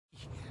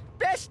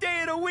Best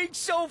day of the week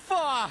so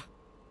far!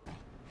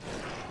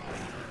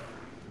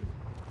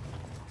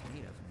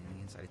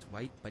 It's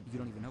white, but you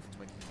don't even know if it's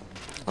white.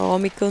 Oh,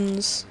 my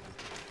guns.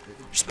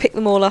 Just pick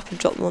them all up and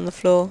drop them on the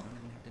floor.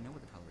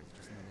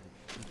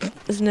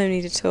 There's no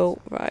need at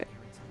all. Right.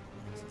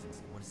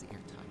 What is the air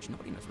touch?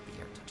 Nobody knows what the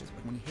air touch is,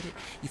 but when you hit it,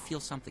 you feel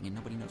something, and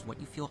nobody knows what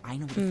you feel. I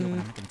know what you feel, but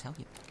I'm not going to tell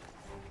you.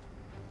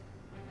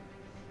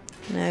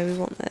 No, we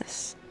want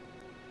this.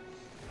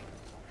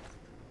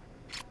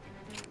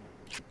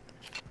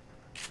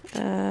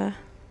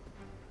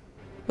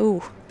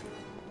 Ooh.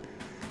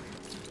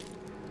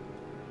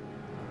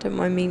 Don't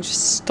mind me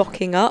just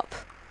stocking up.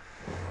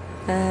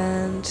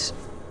 And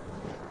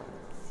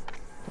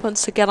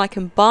once again I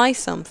can buy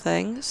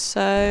something,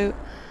 so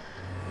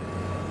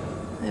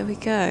there we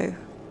go.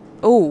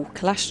 Oh,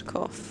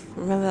 Kalashnikov.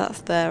 Remember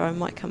that's there, I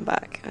might come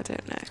back. I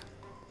don't know.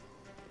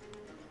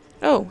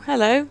 Oh,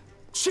 hello.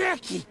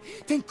 Jackie!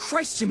 Thank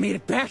Christ you made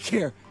it back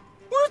here!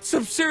 We're in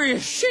some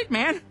serious shit,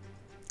 man!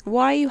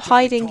 Why are you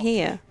hiding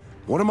here?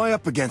 What am I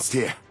up against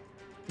here?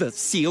 The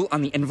seal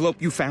on the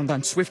envelope you found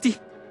on Swifty?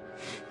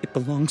 It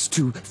belongs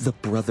to the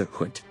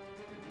Brotherhood.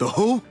 The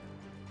who?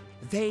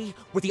 They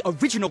were the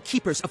original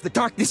keepers of the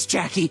darkness,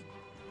 Jackie!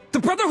 The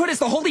Brotherhood is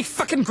the holy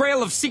fucking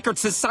grail of secret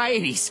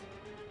societies!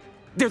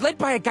 They're led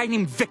by a guy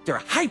named Victor,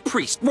 High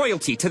Priest,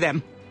 royalty to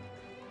them.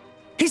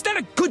 He's not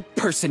a good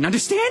person,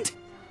 understand?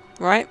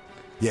 Right.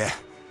 Yeah,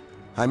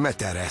 I met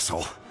that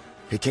asshole.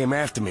 He came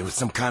after me with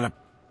some kind of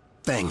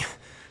thing.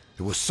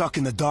 It was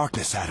sucking the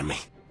darkness out of me.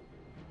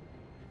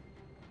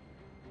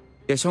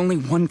 There's only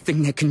one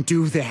thing that can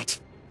do that.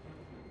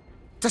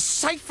 The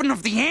Siphon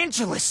of the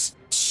Angelus!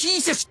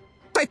 Jesus!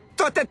 I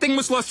thought that thing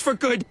was lost for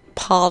good!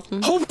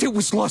 Pardon? Hoped it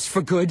was lost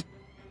for good!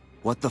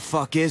 What the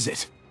fuck is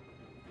it?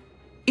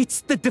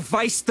 It's the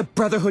device the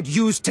Brotherhood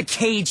used to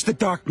cage the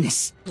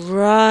darkness.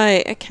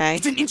 Right, okay.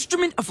 It's an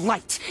instrument of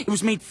light. It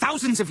was made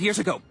thousands of years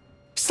ago.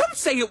 Some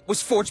say it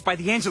was forged by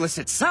the Angelus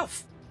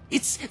itself.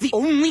 It's the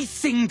only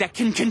thing that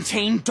can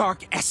contain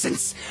dark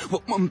essence.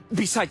 Well,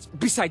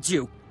 besides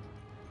you.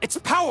 It's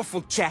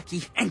powerful,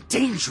 Jackie, and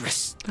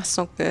dangerous. That's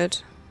not good.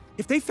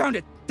 If they found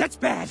it, that's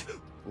bad.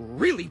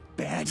 Really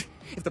bad.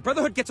 If the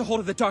Brotherhood gets a hold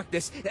of the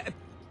darkness...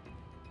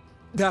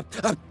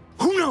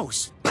 who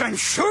knows? But I'm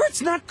sure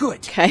it's not good.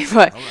 Okay,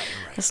 right.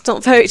 That's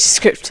not very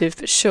descriptive,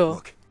 but sure.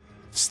 Look,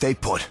 stay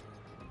put.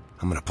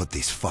 I'm gonna put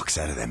these fucks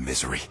out of their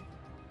misery.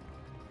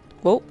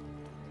 Whoa.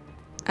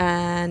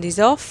 And he's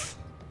off.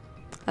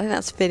 I think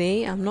that's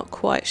Vinny. I'm not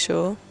quite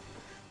sure.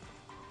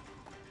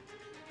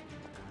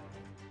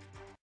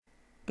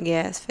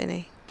 Yeah, it's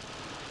Vinny.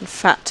 And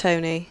Fat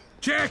Tony.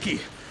 Jackie!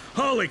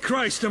 Holy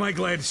Christ, am I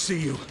glad to see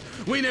you.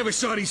 We never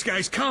saw these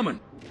guys coming.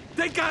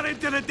 They got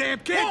into the damn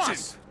kitchen!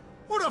 Boss!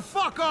 Who the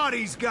fuck are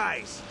these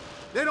guys?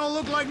 They don't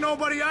look like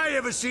nobody I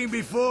ever seen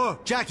before.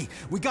 Jackie,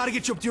 we gotta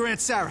get you up to your Aunt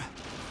Sarah.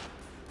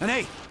 And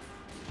hey,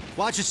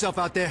 watch yourself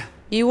out there.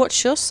 You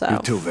watch You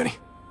yourself. too, Vinny.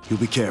 You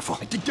be careful.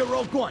 I think you're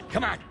all gone.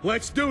 Come on,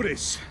 let's do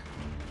this.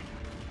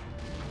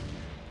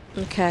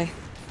 Okay.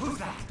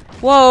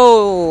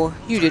 Whoa!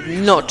 You did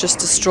not just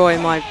destroy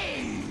my...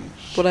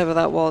 whatever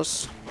that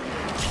was.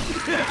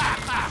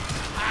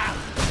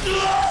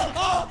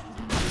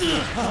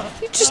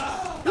 You just...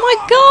 my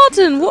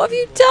garden! What have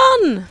you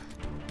done?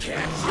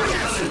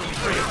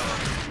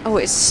 Oh,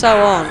 it's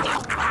so on.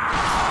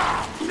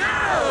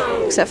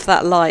 Except for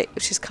that light,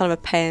 which is kind of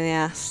a pain in the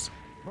ass.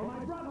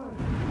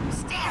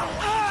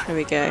 There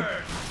we go.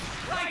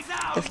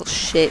 Little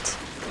shit.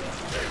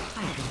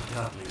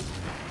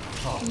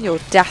 The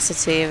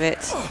audacity of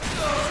it.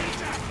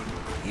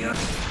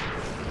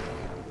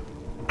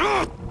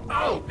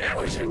 Oh, that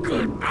was a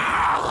good...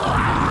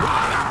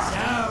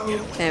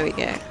 There we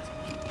go.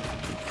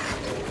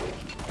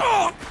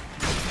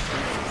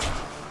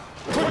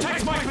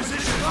 Protect my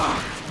position!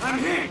 I'm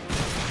hit!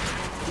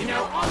 You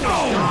know, I'm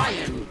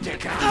trying to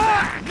come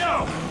back!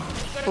 No!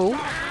 Oh,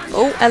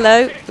 oh,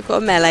 hello. We've got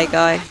a melee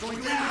guy.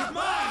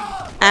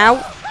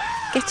 Ow.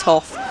 Get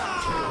off.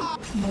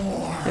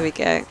 There we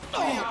go.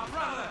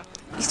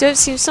 You don't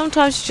seem...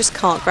 sometimes you just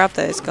can't grab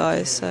those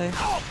guys, so...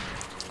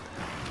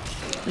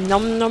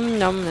 Nom nom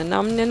nom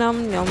nom nom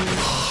nom nom.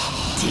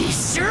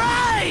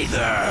 Destroy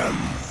them!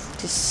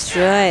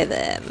 Destroy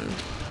them.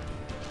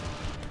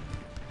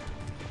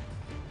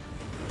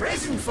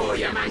 Present for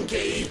you,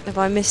 monkey! Have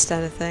I missed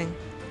anything?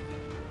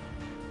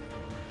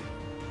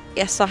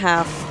 Yes, I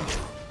have.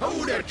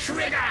 Hold the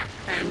trigger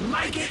and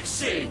make it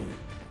sing!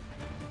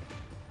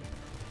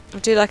 I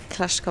do like a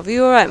Kalashnikov. Are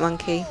you alright,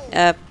 monkey?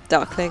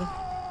 Darkling.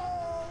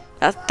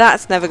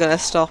 That's never gonna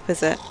stop,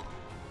 is it?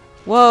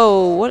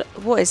 Whoa,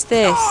 what is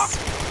this?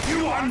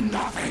 You are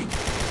nothing!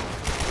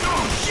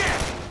 Oh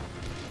shit!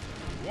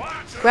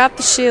 Grab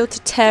the shield to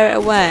tear it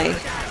away.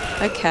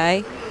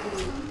 Okay.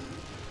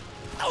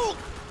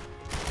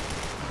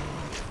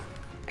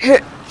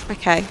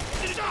 Okay.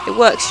 It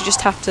works, you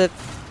just have to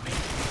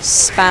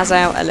spaz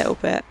out a little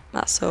bit.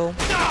 That's all.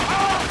 Oh,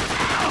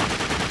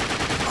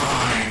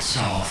 it's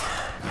over.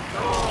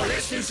 Oh,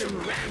 let's do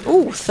some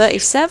Ooh,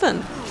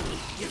 37.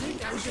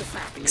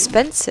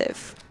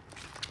 Expensive.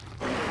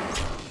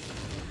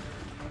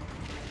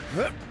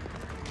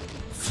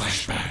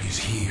 Flashback is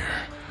here.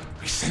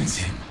 I sense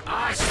him.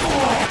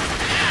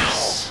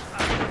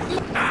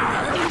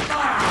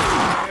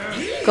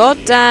 God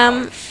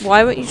damn.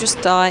 Why won't you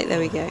just die? There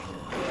we go.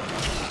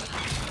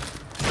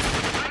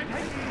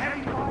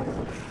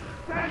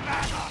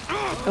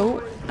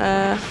 Oh,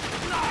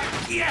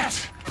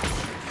 Yes.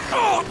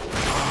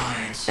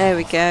 there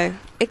we go.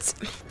 It's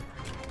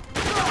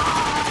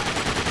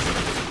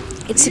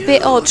a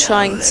bit odd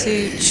trying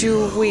to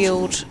dual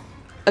wield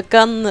a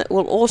gun that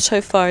will auto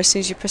fire as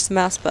soon as you press the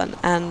mouse button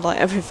and like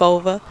a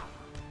revolver.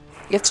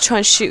 You have to try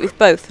and shoot with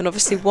both, and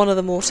obviously one of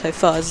them auto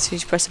fires as soon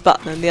as you press a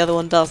button and the other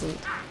one doesn't.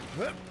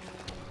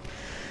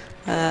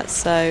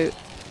 So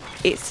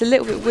it's a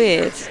little bit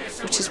weird,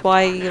 which is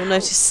why you'll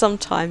notice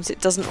sometimes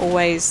it doesn't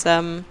always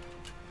I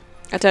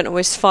don't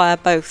always fire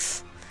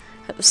both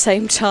at the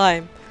same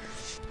time.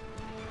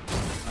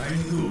 I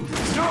knew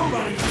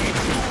nobody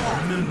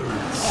remember.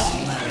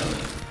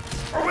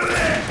 Over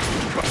there.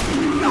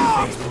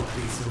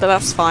 But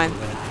that's fine.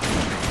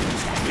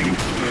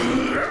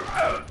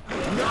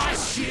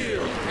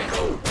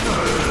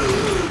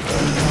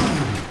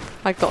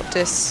 I got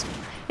this.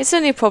 It's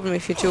only a problem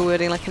if you're dual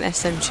wielding like an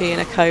SMG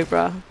and a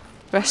Cobra.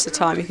 The rest of the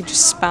time you can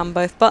just spam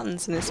both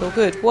buttons and it's all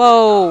good.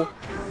 Whoa!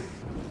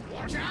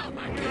 Watch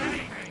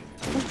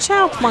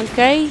out,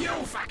 monkey!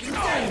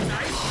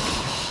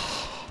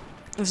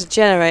 There's a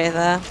generator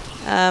there.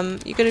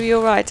 You're gonna be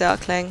alright,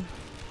 Darkling.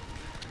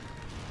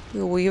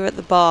 Well, you're at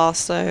the bar,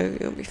 so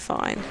you'll be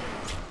fine.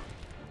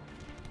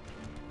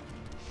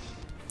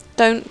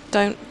 Don't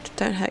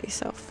hurt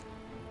yourself.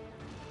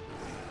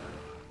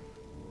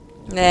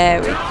 There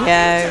we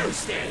go.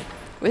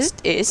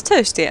 It is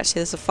toasty, actually.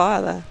 There's a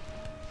fire there.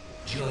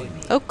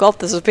 Oh god,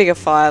 there's a bigger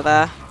fire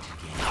there.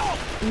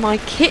 My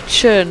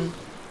kitchen!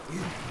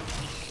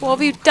 What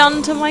have you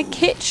done to my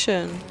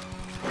kitchen?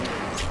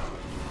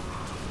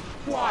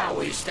 Why are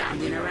we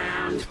standing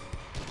around?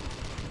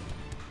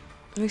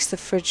 At least the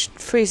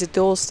freezer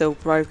door's still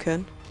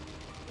broken.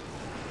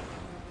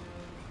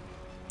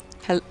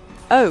 Hello?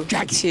 Oh,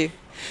 it's you.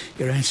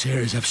 Your Aunt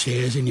Sarah's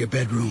upstairs in your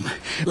bedroom,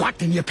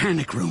 locked in your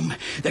panic room.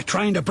 They're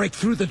trying to break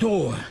through the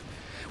door.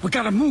 We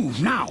gotta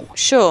move now.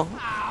 Sure.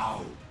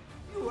 Ow!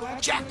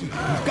 Jackie,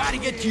 you've got to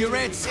get to your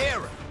Aunt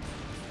Sarah.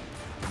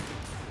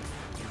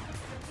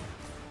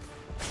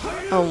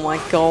 Oh my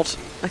god.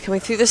 They're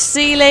coming through the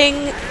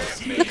ceiling.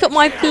 Look at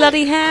my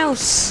bloody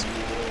house.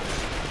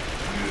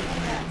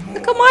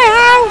 Look at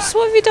my house.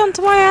 What have you done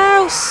to my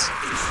house?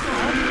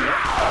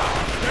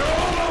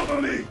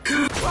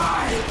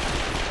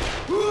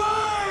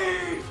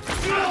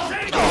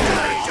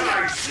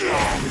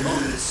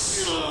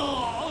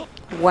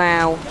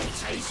 Wow.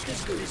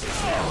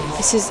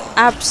 This is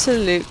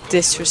absolute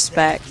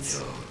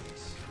disrespect.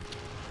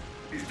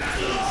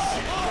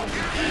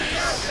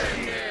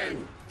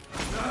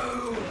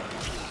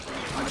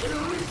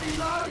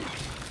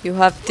 You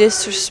have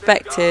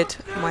disrespected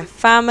my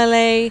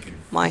family,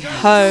 my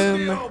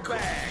home,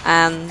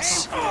 and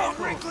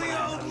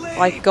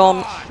I've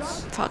gone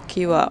fuck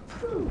you up.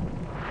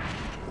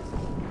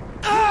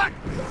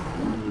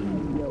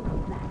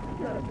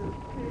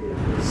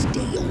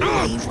 Stay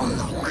away from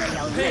the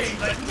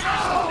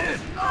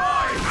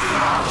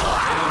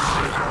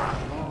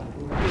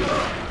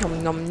Nom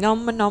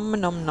nom nom nom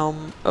nom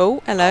nom.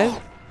 Oh,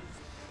 hello.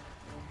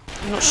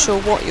 I'm not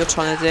sure what you're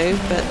trying to do,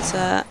 but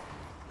that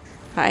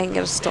ain't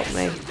gonna stop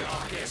me.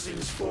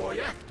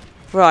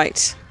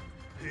 Right.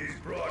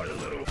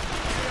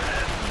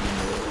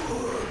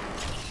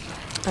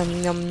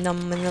 Num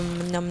num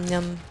num num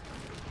num.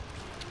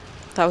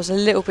 That was a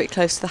little bit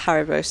close to the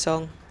Haribo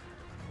song.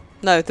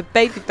 No, the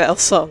Baby Bell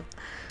song.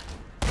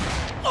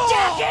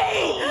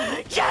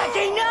 Jackie!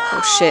 Jackie, no!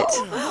 Oh shit.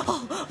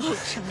 Oh,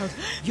 child,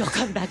 you'll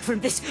come back from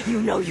this.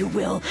 You know you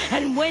will.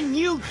 And when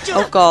you do...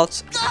 Oh god.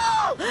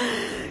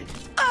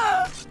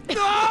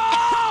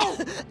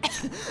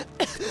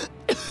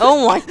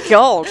 Oh my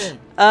god.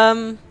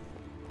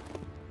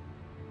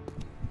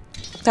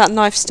 That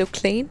knife's still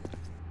clean.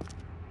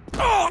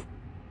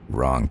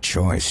 Wrong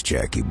choice,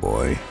 Jackie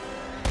boy.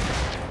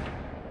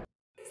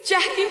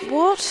 Jackie!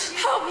 What?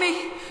 Help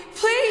me!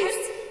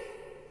 Please!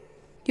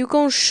 You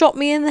gonna shot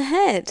me in the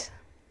head?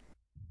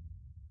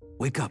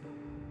 Wake up.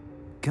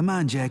 Come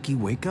on, Jackie,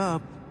 wake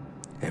up.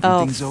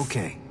 Everything's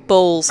okay.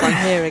 Balls, I'm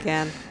here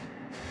again.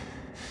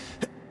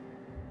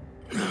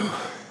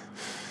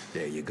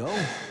 There you go.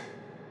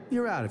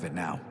 You're out of it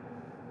now.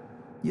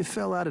 You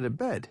fell out of the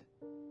bed.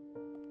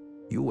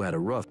 You had a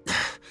rough...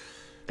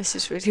 This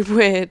is really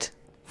weird.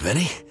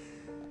 Vinny?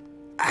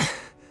 I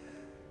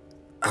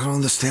don't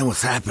understand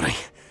what's happening.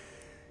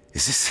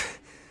 Is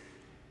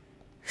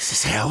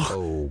this hell?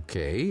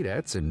 Okay,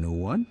 that's a new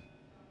one.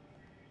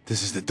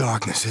 This is the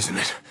darkness, isn't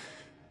it?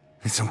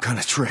 It's some kind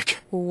of trick.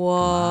 What?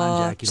 Come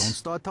on, Jackie, don't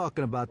start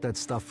talking about that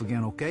stuff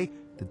again, okay?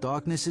 The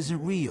darkness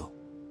isn't real.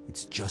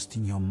 It's just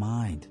in your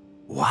mind.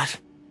 What?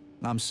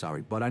 I'm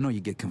sorry, but I know you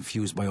get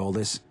confused by all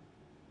this.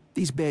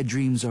 These bad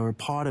dreams are a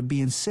part of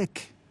being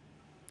sick.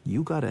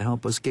 You gotta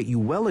help us get you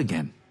well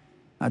again.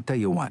 I'll tell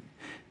you what.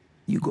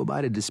 You go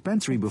by the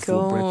dispensary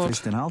before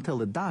breakfast, and I'll tell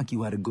the doc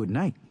you had a good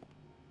night.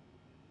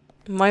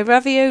 My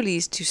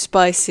ravioli's too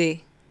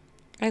spicy.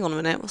 Hang on a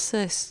minute, what's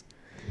this?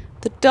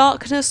 The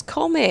Darkness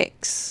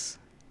comics.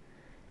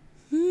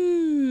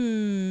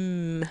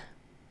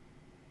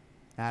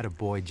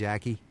 Attaboy,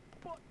 Jackie.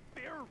 But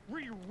they're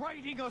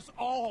rewriting us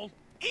all.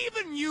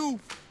 Even you.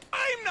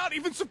 I'm not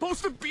even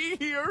supposed to be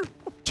here.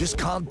 Just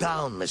calm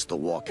down, Mr.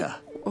 Walker.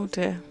 Oh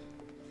dear.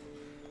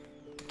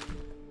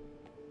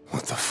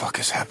 What the fuck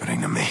is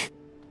happening to me?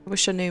 I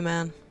wish I knew,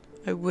 man.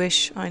 I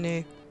wish I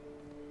knew.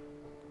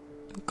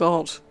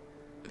 God.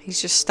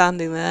 He's just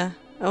standing there.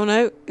 Oh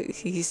no,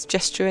 he's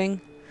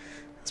gesturing.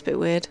 That's a bit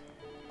weird.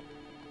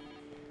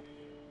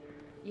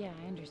 Yeah,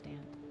 I understand.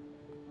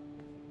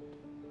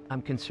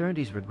 I'm concerned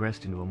he's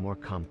regressed into a more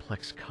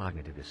complex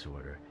cognitive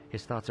disorder.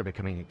 His thoughts are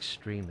becoming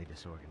extremely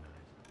disorganized.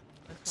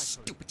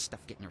 Stupid stuff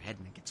get in your head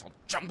and it gets all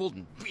jumbled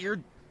and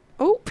weird.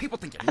 Oh, People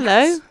think you're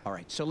hello. nuts. All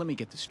right, so let me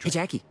get this Hey, straight.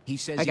 Jackie. He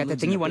says I he got the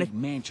lives thing in you a wanted. big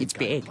mansion It's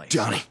kind of big. place.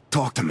 Johnny,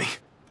 talk to me.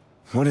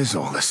 What is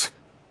all this?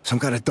 Some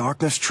kind of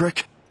darkness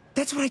trick?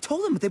 That's what I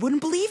told them, but they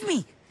wouldn't believe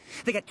me.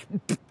 They got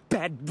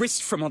bad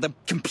wrist from all the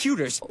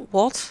computers.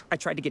 What? I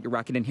tried to get your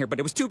rocket in here, but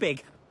it was too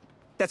big.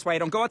 That's why I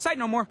don't go outside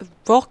no more.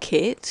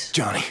 Rocket?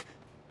 Johnny,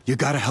 you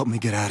gotta help me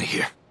get out of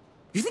here.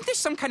 You think there's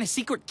some kind of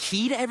secret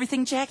key to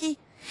everything, Jackie?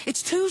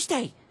 It's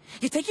Tuesday.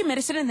 You take your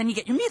medicine and then you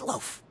get your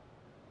meatloaf.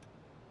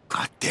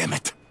 God damn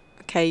it.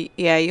 Okay,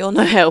 yeah, you're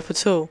no help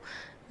at all.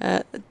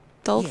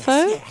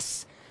 Dolfo?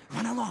 Yes.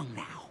 Run along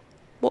now.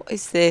 What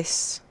is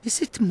this?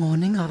 Is it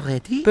morning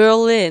already?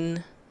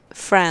 Berlin,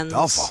 France.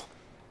 Alpha.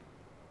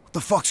 What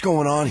the fuck's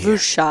going on here?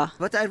 Russia.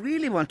 What I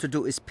really want to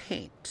do is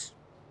paint.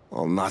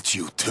 Well, not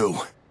you too.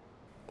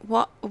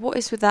 What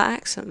is with that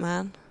accent,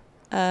 man?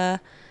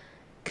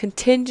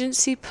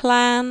 Contingency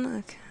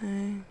plan.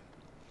 Okay.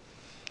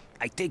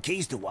 I think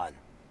he's the one.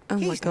 Oh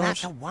my god. Not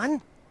the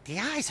one. The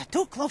eyes are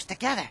too close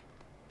together.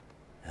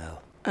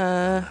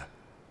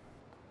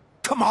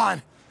 Come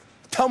on.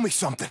 Tell me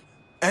something.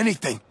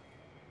 Anything.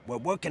 We're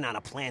working on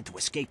a plan to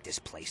escape this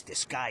place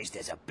disguised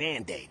as a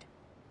band-aid.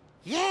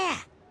 Yeah,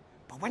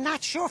 but we're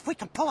not sure if we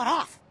can pull it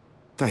off.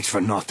 Thanks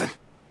for nothing.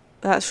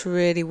 That's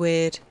really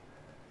weird.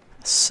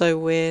 That's so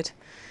weird.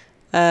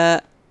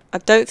 I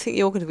don't think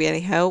you're going to be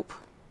any help.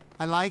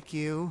 I like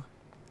you.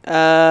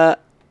 Oh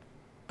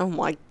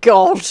my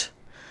god.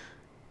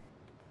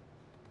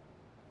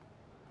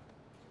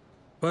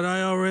 But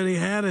I already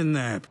had a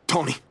nap.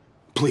 Tony,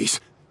 please,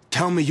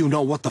 tell me you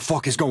know what the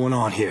fuck is going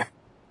on here.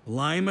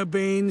 Lima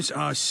beans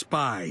are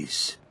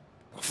spies.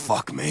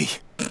 Fuck me.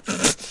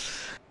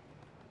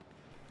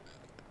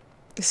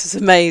 This is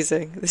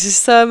amazing. This is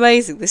so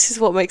amazing. This is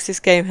what makes this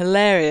game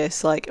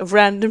hilarious. Like,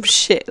 random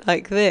shit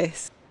like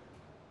this.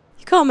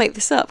 You can't make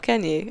this up,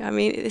 can you? I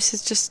mean, this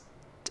is just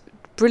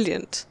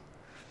brilliant.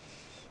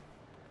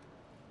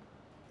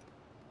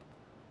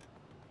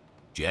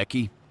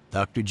 Jackie,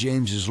 Dr.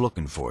 James is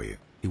looking for you.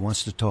 He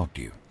wants to talk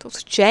to you.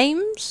 Dr.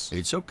 James?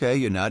 It's okay,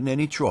 you're not in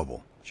any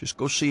trouble. Just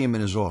go see him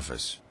in his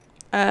office.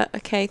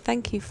 Okay,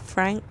 thank you,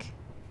 Frank.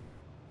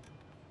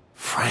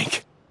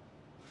 Frank?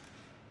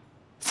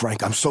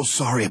 Frank, I'm so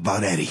sorry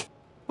about Eddie.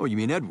 Oh, you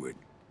mean Edward?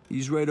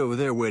 He's right over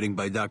there waiting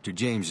by Dr.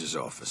 James's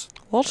office.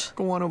 What?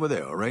 Go on over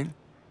there, all right?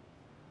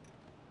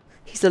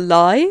 He's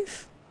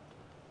alive?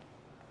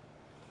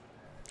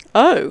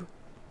 Oh.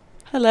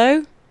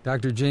 Hello.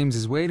 Dr. James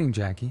is waiting,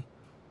 Jackie.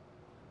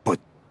 But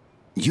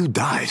you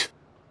died.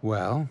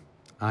 Well,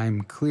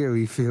 I'm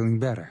clearly feeling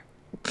better.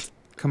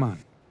 Come on.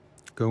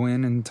 Go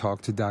in and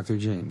talk to Dr.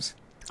 James.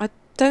 I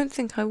don't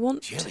think I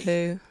want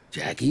to.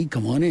 Jackie,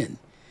 come on in.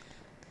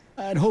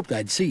 I'd hoped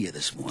I'd see you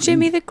this morning.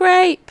 Jimmy the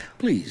Grape.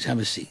 Please, have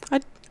a seat.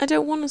 I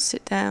don't want to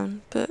sit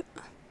down, but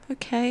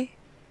okay.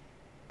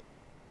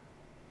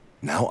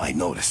 Now I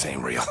know this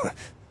ain't real.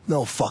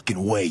 No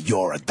fucking way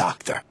you're a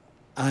doctor.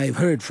 I've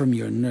heard from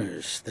your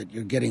nurse that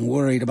you're getting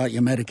worried about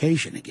your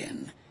medication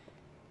again.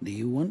 Do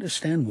you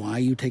understand why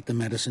you take the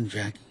medicine,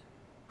 Jackie?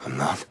 I'm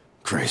not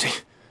crazy.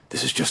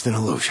 This is just an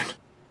illusion.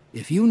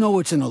 If you know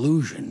it's an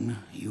illusion,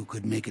 you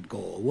could make it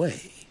go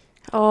away.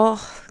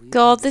 Oh,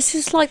 God, this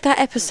is like that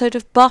episode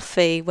of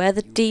Buffy where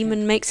the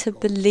demon makes her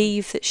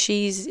believe that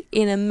she's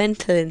in a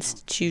mental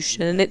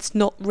institution and it's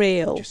not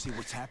real.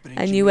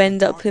 And you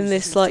end up in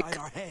this, like,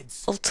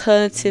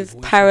 alternative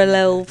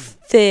parallel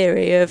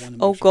theory of,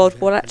 oh God,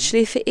 what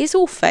actually if it is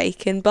all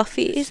fake and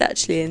Buffy is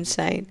actually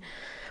insane?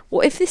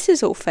 What if this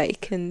is all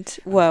fake and,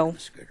 well,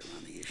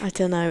 I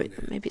don't know,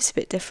 maybe it's a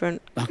bit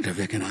different. Dr.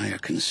 Vic and I are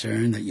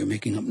concerned that you're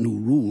making up new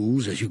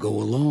rules as you go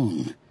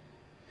along.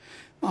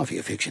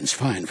 Mafia fiction's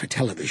fine for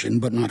television,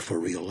 but not for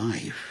real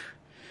life.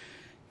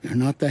 You're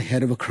not the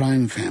head of a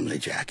crime family,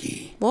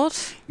 Jackie.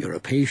 What? You're a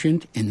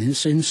patient in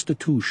this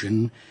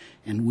institution,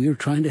 and we're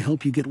trying to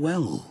help you get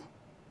well.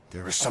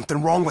 There is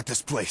something wrong with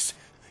this place.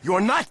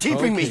 You're not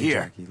keeping me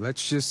here. Jackie,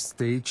 let's just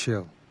stay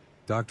chill.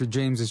 Dr.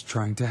 James is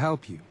trying to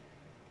help you.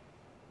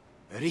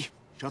 Eddie,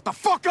 shut the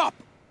fuck up!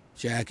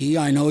 Jackie,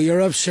 I know you're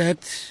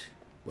upset,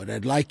 but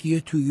I'd like you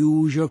to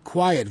use your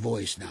quiet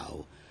voice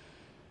now.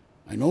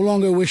 I no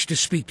longer wish to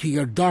speak to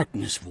your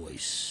darkness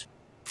voice.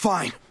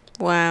 Fine.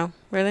 Wow,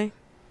 really?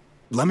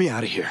 Let me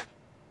out of here.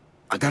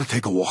 I gotta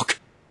take a walk.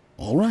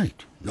 All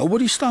right.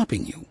 Nobody's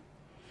stopping you.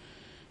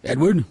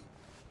 Edward,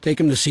 take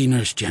him to see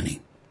Nurse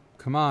Jenny.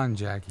 Come on,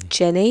 Jackie.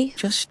 Jenny?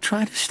 Just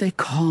try to stay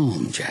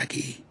calm,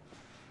 Jackie.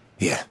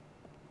 Yeah,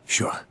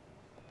 sure.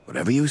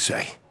 Whatever you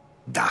say,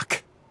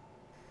 Doc.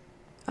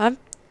 I'm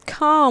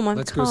calm, I'm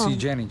Let's calm. go see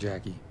Jenny,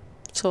 Jackie.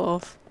 Sort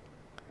of.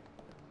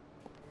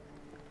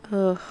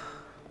 Ugh.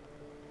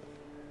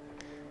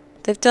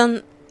 They've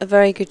done a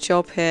very good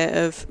job here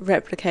of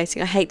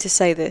replicating. I hate to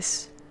say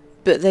this,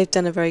 but they've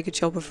done a very good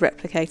job of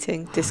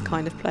replicating this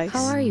kind of place.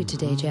 How are you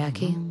today,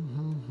 Jackie?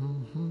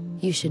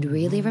 You should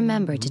really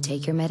remember to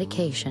take your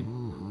medication.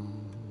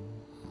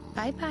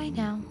 Bye-bye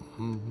now.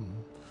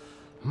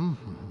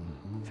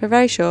 For a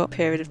very short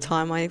period of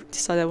time, I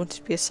decided I wanted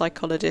to be a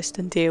psychologist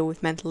and deal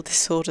with mental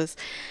disorders,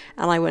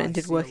 and I went and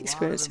did work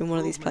experience in one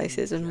of these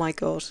places, and my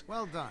God,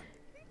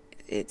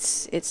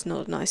 it's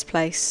not a nice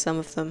place. Some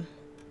of them,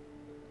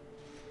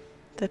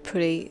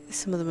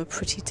 some of them are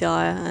pretty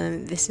dire,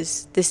 and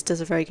this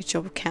does a very good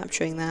job of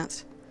capturing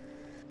that.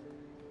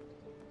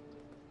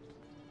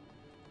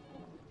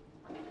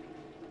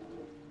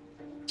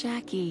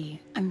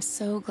 Jackie, I'm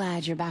so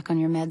glad you're back on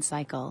your med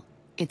cycle.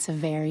 It's a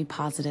very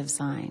positive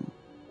sign.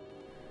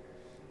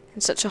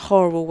 In such a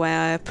horrible way,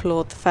 I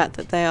applaud the fact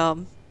that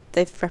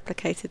they've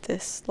replicated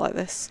this like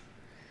this.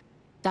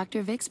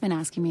 Dr. Vic's been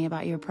asking me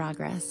about your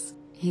progress.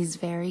 He's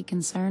very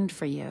concerned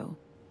for you.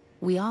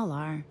 We all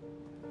are.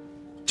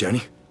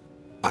 Jenny,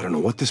 I don't know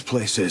what this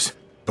place is,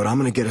 but I'm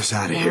gonna get us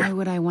out of here. Why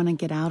would I want to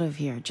get out of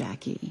here,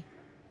 Jackie?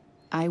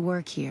 I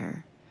work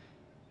here.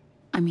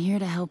 I'm here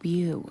to help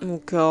you.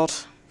 Oh, God.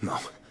 No,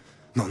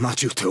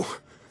 not you two.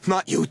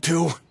 Not you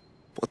two.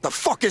 What the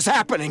fuck is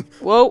happening?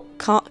 Whoa,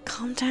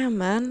 calm down,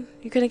 man.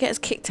 You're gonna get us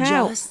kicked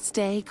out. Just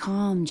stay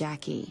calm,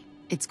 Jackie.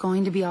 It's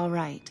going to be all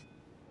right.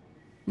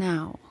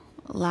 Now,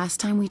 last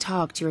time we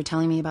talked, you were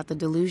telling me about the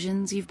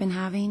delusions you've been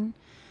having.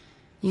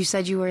 You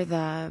said you were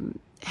the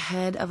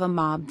head of a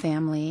mob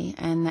family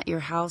and that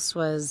your house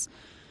was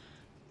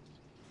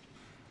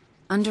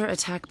under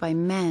attack by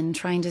men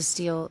trying to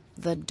steal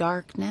the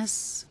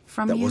darkness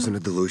from you. That wasn't a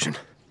delusion.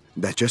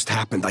 That just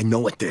happened. I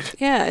know it did.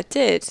 Yeah, it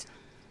did.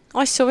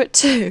 I saw it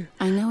too.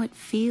 I know it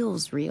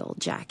feels real,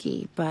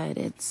 Jackie, but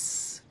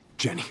it's...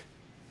 Jenny,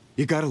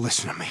 you gotta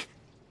listen to me.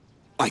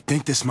 I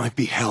think this might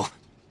be hell,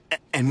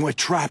 and we're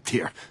trapped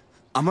here.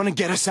 I'm gonna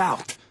get us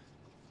out.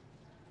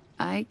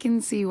 I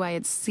can see why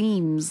it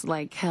seems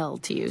like hell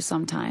to you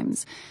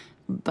sometimes,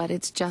 but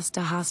it's just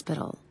a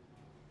hospital.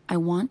 I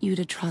want you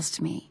to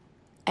trust me.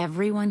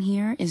 Everyone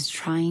here is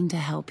trying to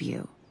help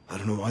you. I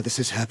don't know why this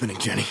is happening,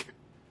 Jenny.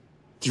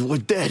 You were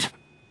dead.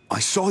 I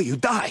saw you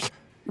die.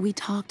 We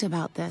talked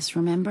about this,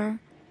 remember?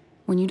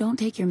 When you don't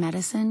take your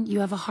medicine,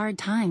 you have a hard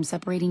time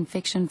separating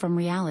fiction from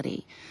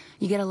reality.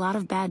 You get a lot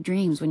of bad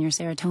dreams when your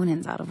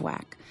serotonin's out of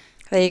whack.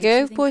 There you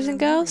go, boys and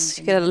girls.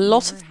 You get a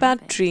lot of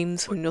bad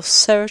dreams when your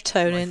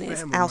serotonin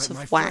is out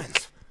of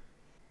whack.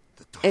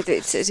 It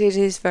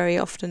is very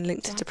often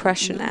linked to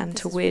depression and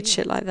to weird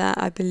shit like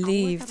that. I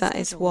believe that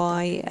is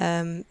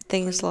why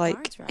things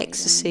like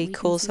ecstasy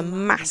cause a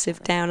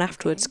massive down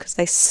afterwards, because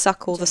they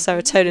suck all the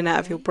serotonin out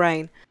of your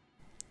brain.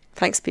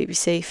 Thanks,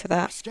 BBC, for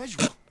that.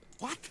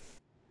 What?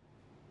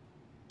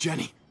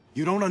 Jenny,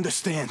 you don't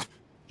understand.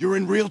 You're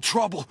in real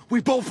trouble.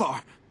 We both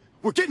are.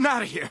 We're getting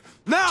out of here.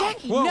 Now!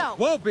 Jackie, whoa, no!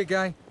 Whoa, big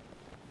guy.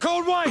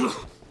 Cold white!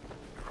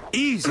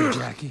 Easy,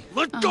 Jackie.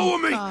 Let go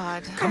of me!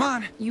 God. Come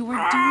on. You were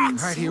doing All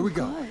right, here we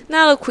go.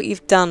 Now look what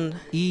you've done.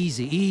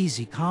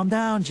 Easy. Calm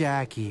down,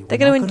 Jackie. They're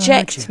going to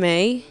inject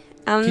me,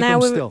 and Keep now them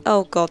we're... still.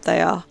 Oh, God,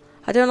 they are.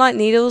 I don't like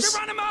needles.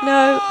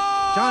 No.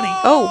 Johnny,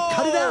 Oh.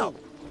 cut it out.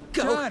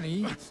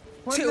 Johnny,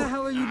 what the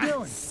hell are you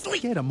doing?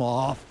 Get him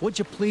off, would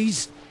you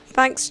please?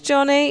 Thanks,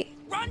 Johnny.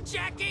 Run,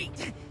 Jackie!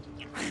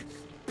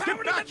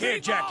 Get back here,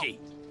 Jackie!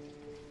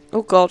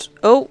 Oh, God.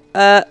 Oh,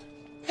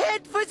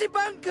 Head for the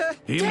bunker!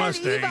 He Tell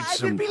must have Eva ate I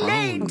some will be oh,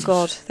 late.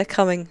 God. They're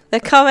coming. They're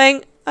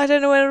coming. I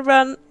don't know where to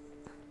run.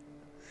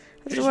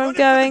 I don't know where I'm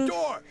going.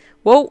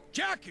 Whoa.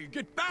 Jackie,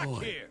 get back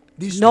here!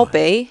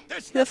 Nobby?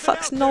 Who the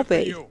fuck's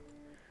Nobby?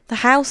 The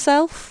house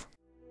elf?